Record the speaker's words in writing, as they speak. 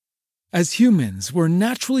As humans, we're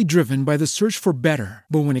naturally driven by the search for better.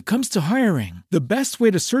 But when it comes to hiring, the best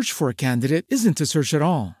way to search for a candidate isn't to search at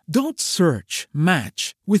all. Don't search,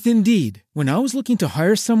 match with Indeed. When I was looking to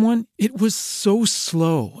hire someone, it was so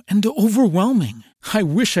slow and overwhelming. I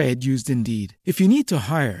wish I had used Indeed. If you need to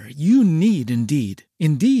hire, you need Indeed.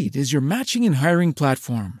 Indeed is your matching and hiring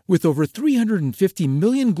platform with over 350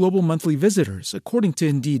 million global monthly visitors, according to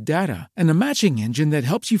Indeed data, and a matching engine that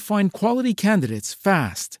helps you find quality candidates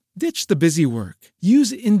fast. Ditch the busy work.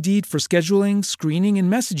 Use Indeed for scheduling, screening,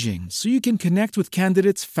 and messaging so you can connect with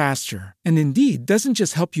candidates faster. And Indeed doesn't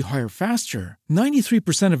just help you hire faster.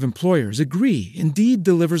 93% of employers agree Indeed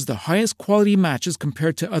delivers the highest quality matches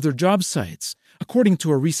compared to other job sites, according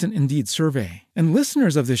to a recent Indeed survey. And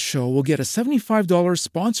listeners of this show will get a $75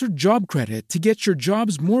 sponsored job credit to get your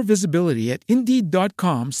jobs more visibility at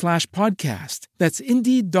Indeed.com/podcast. That's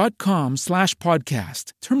Indeed.com/podcast.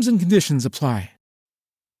 Terms and conditions apply.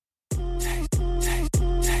 Taste.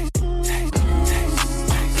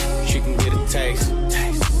 She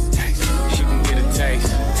can get a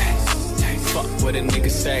taste. Fuck what a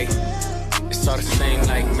nigga say. It's all the same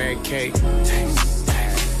like Mary Kate.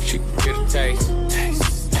 She can get a taste.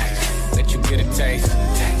 Let you get a taste.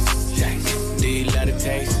 Do you let it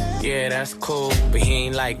taste? Yeah, that's cool, but he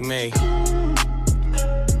ain't like me.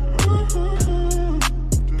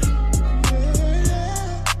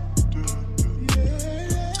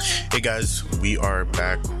 Hey guys, we are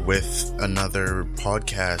back with another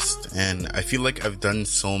podcast, and I feel like I've done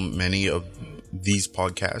so many of these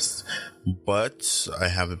podcasts, but I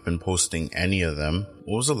haven't been posting any of them.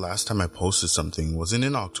 What was the last time I posted something? Was it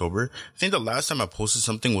in October? I think the last time I posted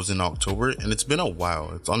something was in October, and it's been a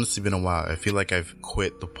while. It's honestly been a while. I feel like I've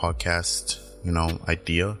quit the podcast,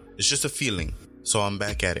 idea. It's just a feeling. So I'm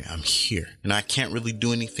back at it. I'm here, and I can't really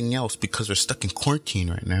do anything else because we're stuck in quarantine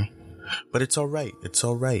right now. But it's all right. It's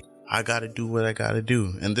all right. I gotta do what I gotta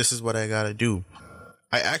do, and this is what I gotta do.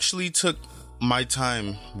 I actually took my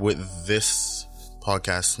time with this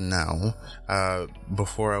podcast now,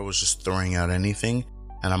 before I was just throwing out anything,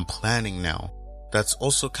 and I'm planning now. That's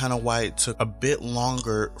also kind of why it took a bit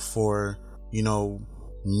longer for,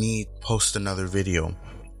 me post another video.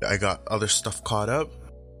 I got other stuff caught up.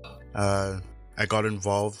 I got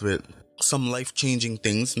involved with some life-changing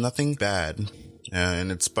things, nothing bad, and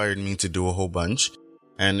it inspired me to do a whole bunch.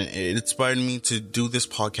 And it inspired me to do this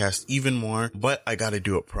podcast even more, but I gotta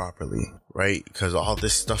do it properly, right? Because all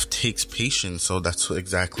this stuff takes patience, so that's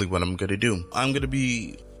exactly what I'm gonna do. I'm gonna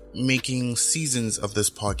be making seasons of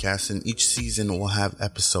this podcast, and each season will have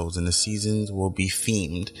episodes, and the seasons will be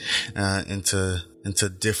themed into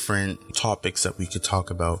different topics that we could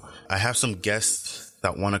talk about. I have some guests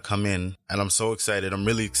that want to come in, and I'm so excited. I'm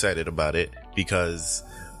really excited about it because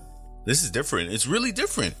this is different. It's really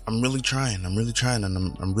different. I'm really trying, and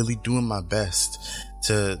I'm really doing my best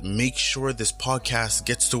to make sure this podcast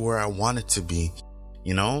gets to where I want it to be.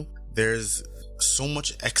 There's so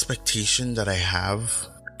much expectation that I have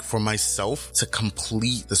for myself to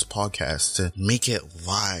complete this podcast, to make it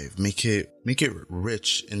live, make it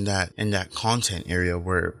rich in that content area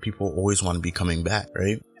where people always want to be coming back,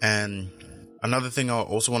 right? And another thing I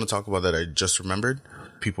also want to talk about that I just remembered,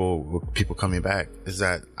 people coming back, is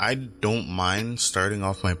that I don't mind starting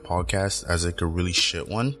off my podcast as like a really shit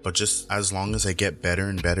one, but just as long as I get better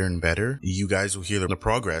and better and better, you guys will hear the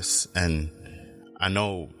progress. And I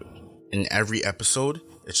know in every episode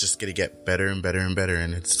it's just gonna get better and better and better,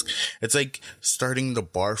 and it's like starting the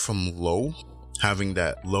bar from low, having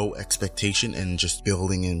that low expectation and just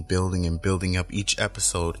building and building and building up each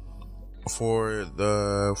episode. For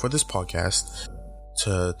this podcast,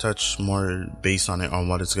 to touch more base on it, on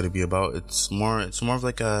what it's going to be about, it's more of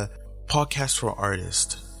like a podcast for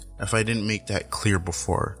artists. If I didn't make that clear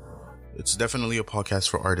before, it's definitely a podcast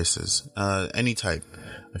for artists, any type.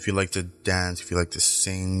 If you like to dance, if you like to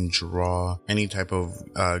sing, draw, any type of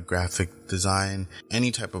graphic design,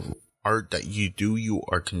 any type of art that you do, you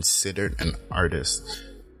are considered an artist.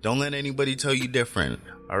 Don't let anybody tell you different.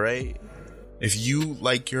 All right. If you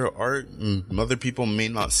like your art, other people may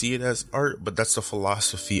not see it as art, but that's the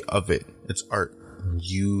philosophy of it. It's art.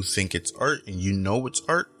 You think it's art, and you know it's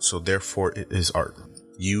art, so therefore it is art.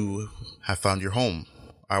 You have found your home.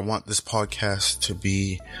 I want this podcast to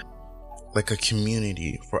be like a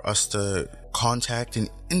community for us to contact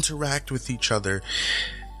and interact with each other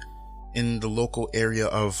in the local area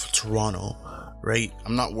of Toronto, right?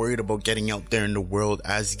 I'm not worried about getting out there in the world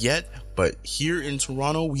as yet, but here in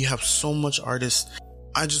Toronto, we have so much artists.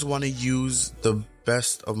 I just want to use the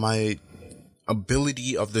best of my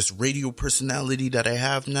ability of this radio personality that I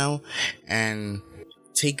have now and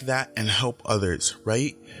take that and help others,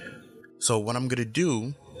 right? So what I'm going to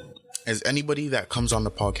do as anybody that comes on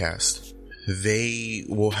the podcast, they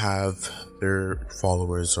will have their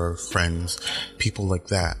followers or friends, people like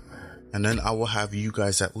that. And then I will have you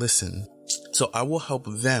guys that listen. So I will help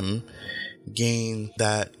them gain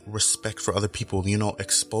that respect for other people,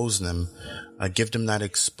 expose them, give them that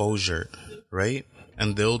exposure, right?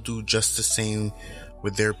 And they'll do just the same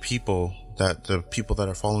with their people, the people that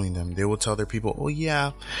are following them. They will tell their people, oh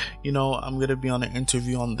yeah, I'm going to be on an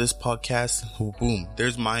interview on this podcast. Boom,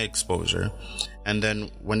 there's my exposure. And then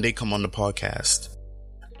when they come on the podcast,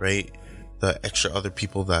 right, the extra other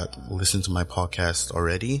people that listen to my podcast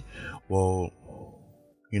already will,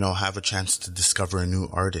 have a chance to discover a new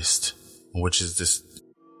artist, which is this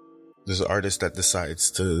artist that decides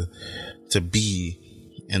to be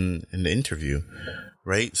in the interview,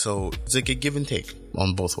 right? So it's like a give and take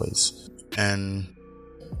on both ways. And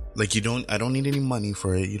like I don't need any money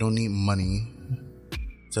for it. You don't need money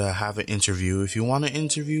to have an interview. If you want an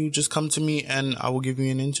interview, just come to me and I will give you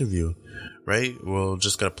an interview, right? We'll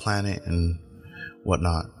just gotta plan it and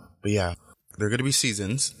whatnot. But yeah, there are gonna be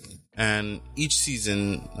seasons, and each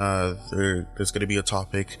season there's gonna be a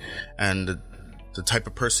topic, and the type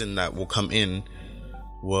of person that will come in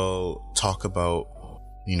will talk about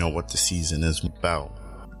what the season is about.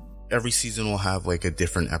 Every season will have like a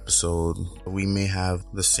different episode. We may have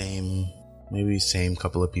the same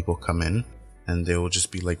couple of people come in, and they will just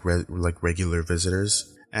be like regular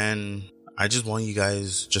visitors. And I just want you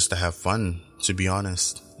guys just to have fun, to be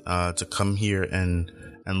honest, to come here and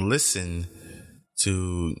listen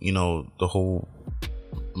to, the whole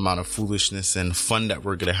amount of foolishness and fun that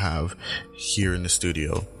we're going to have here in the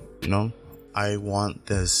studio. I want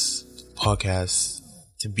this podcast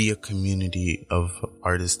to be a community of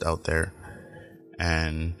artists out there,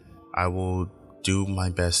 and I will do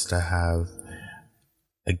my best to have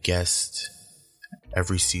a guest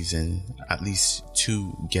every season, at least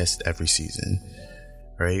 2 guests every season,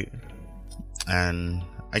 right? And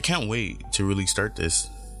I can't wait to really start this.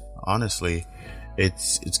 Honestly,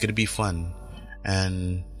 it's gonna be fun.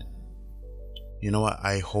 And you know what,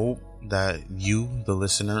 I hope that you, the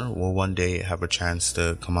listener, will one day have a chance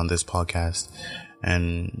to come on this podcast,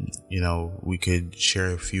 and we could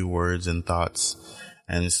share a few words and thoughts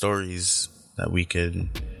and stories that we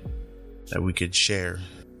could share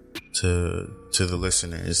to the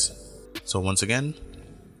listeners. So once again,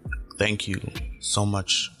 thank you so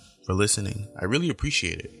much for listening. I really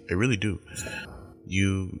appreciate it. I really do.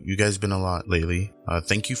 You guys been a lot lately.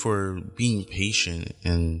 Thank you for being patient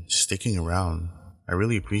and sticking around. I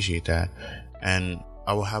really appreciate that. And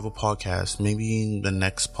I will have a podcast, maybe the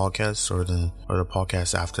next podcast or the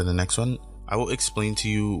podcast after the next one. I will explain to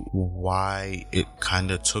you why it kind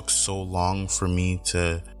of took so long for me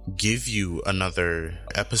to give you another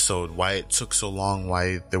episode, why it took so long,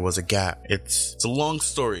 why there was a gap. It's a long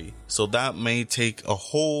story, so that may take a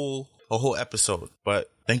whole episode. But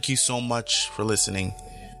thank you so much for listening,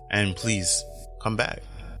 and please come back.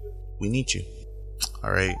 We need you.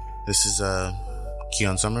 All right, this is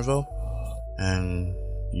Keon Somerville, and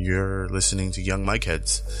you're listening to Young Mic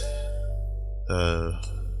Heads, the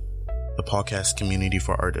podcast community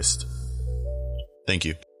for artists. Thank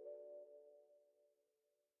you.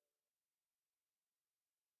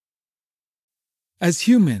 As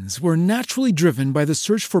humans, we're naturally driven by the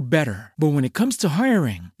search for better. But when it comes to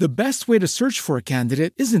hiring, the best way to search for a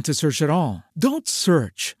candidate isn't to search at all. Don't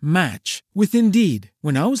search, match with Indeed.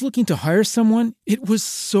 When I was looking to hire someone, it was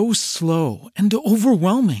so slow and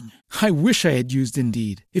overwhelming. I wish I had used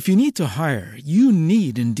Indeed. If you need to hire, you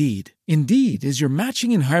need Indeed. Indeed is your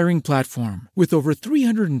matching and hiring platform with over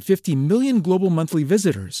 350 million global monthly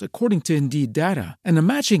visitors, according to Indeed data, and a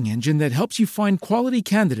matching engine that helps you find quality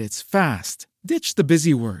candidates fast. Ditch the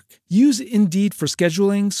busy work. Use Indeed for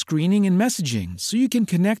scheduling, screening, and messaging so you can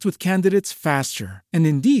connect with candidates faster. And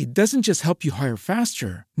Indeed doesn't just help you hire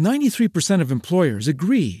faster. 93% of employers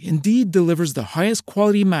agree Indeed delivers the highest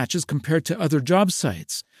quality matches compared to other job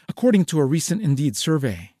sites, according to a recent Indeed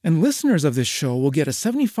survey. And listeners of this show will get a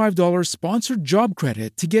 $75 sponsored job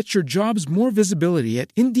credit to get your jobs more visibility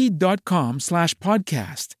at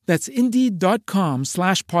Indeed.com/podcast. That's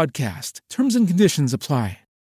Indeed.com/podcast. Terms and conditions apply.